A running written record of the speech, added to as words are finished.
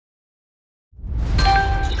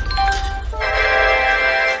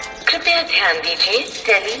ध्यान दीजिए,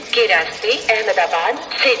 दिल्ली के रास्ते अहमदाबाद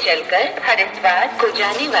से चलकर हरिद्वार को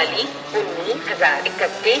जाने वाली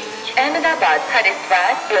 19,031 अहमदाबाद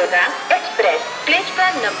हरिद्वार योजना एक्सप्रेस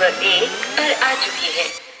प्लेटफॉर्म नंबर 1 पर आ चुकी है।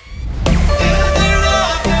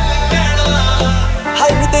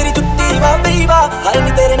 हाय नी तेरी जुत्ती वा बेवा, हाय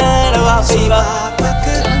नी तेरे नैन वा बेवा,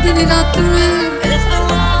 चांदनी रात में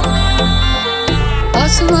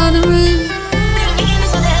आसमान में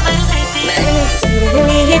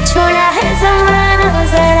मैंने ये छोड़ा है ज़माना,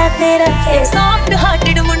 ज़रा तेरा है सॉफ्ट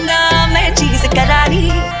हार्टेड मुंडा, मैं चीज़ करारी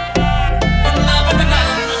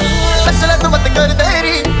बचला तो मत कर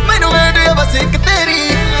तेरी, मैनू वेट है बस एक तेरी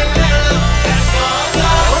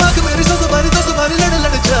आँख मेरी सो सवारी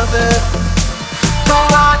लड़ जावे तो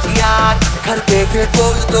आज यार घर पे के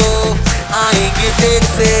बोल दो आएंगे देर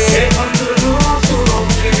से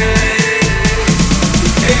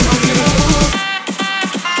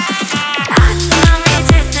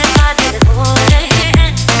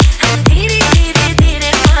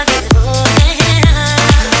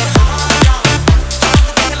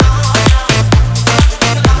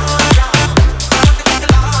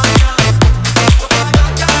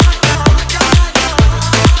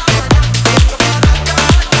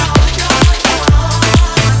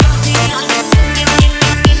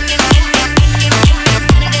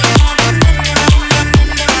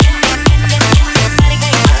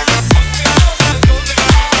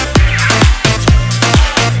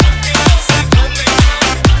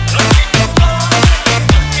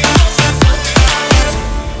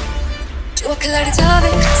लड़ जावे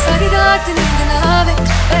सारी रात नींद ना आवे,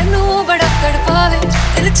 मैनू बड़ा तड़पावे,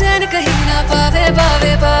 दिल चैन कहीं ना पावे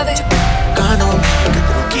पावे पावे कानों में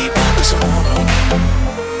कितनों की बात सुनो,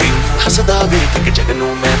 हंसदा वेख के जग नू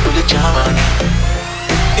मैं भुल जावानी,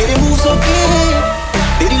 तेरे मुंह सोके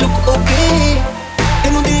तेरी लुक ओके,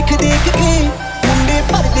 तेनू देख देख के मुंडे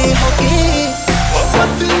भरदे होके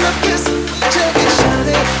मत लगे समझे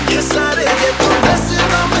इशारे ये सारे ये तो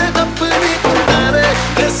हंसना मैं अपनी उतारे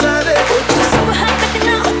ये सारे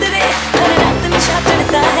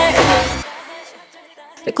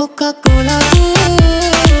Coca-Cola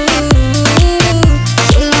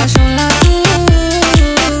sola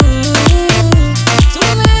tú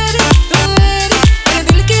मेरे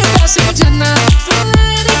दिल के पास जाना, तू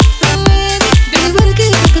मेरे दिल भर के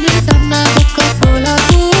रखने ताना Coca-Cola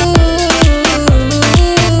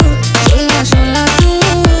sola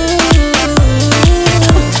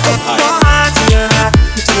तो आज यहाँ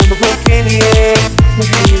तुम लोगों के लिए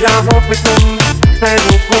मेरी राहों पे तुम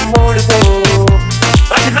पैरों को मोड़ दो,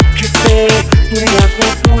 दुनिया को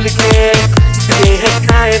भूल के जितने हैं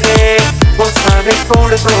कायदे वो सारे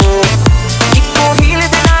तोड़ दो, इको हील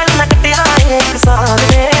दे नाल लगटिया एक साल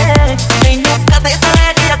में मैनू कदे तले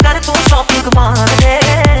दिया कर तू शॉपिंग मार दे,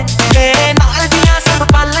 मेरे नाल दियां सब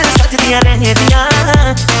पल सजदियां रहदियां,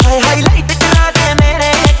 हाय हाईलाइट चला दे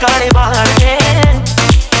मेरे काले बाल में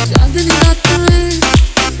चांदनी रात में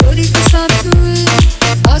गोरी के साथ में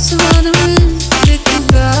आसमान में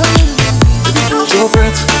देखूंगा जो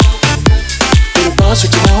breath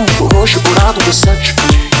होश उड़ा दूँ सच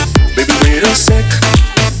में, baby wait a sec,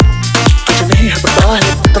 तुझे नहीं है पता है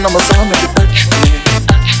कितना मजा मेरे टच में,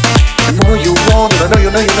 I know you want it, I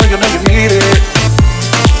know you need it,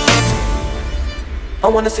 I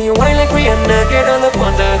wanna see you whine like Rihanna, get on the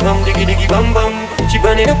wonder, bum diggy diggy bum bum, she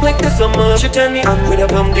burn it up like the summer, she turn me on with a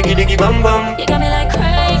bum diggy diggy bum bum, you got me like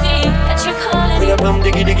crazy, catch you calling me, with a bum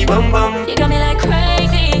diggy diggy bum bum, you got me like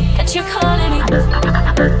crazy, catch you calling me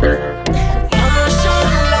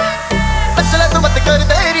कर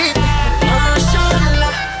तेरी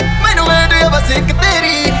मैनू wait है बस एक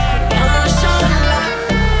तेरी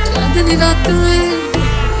चांदनी रात में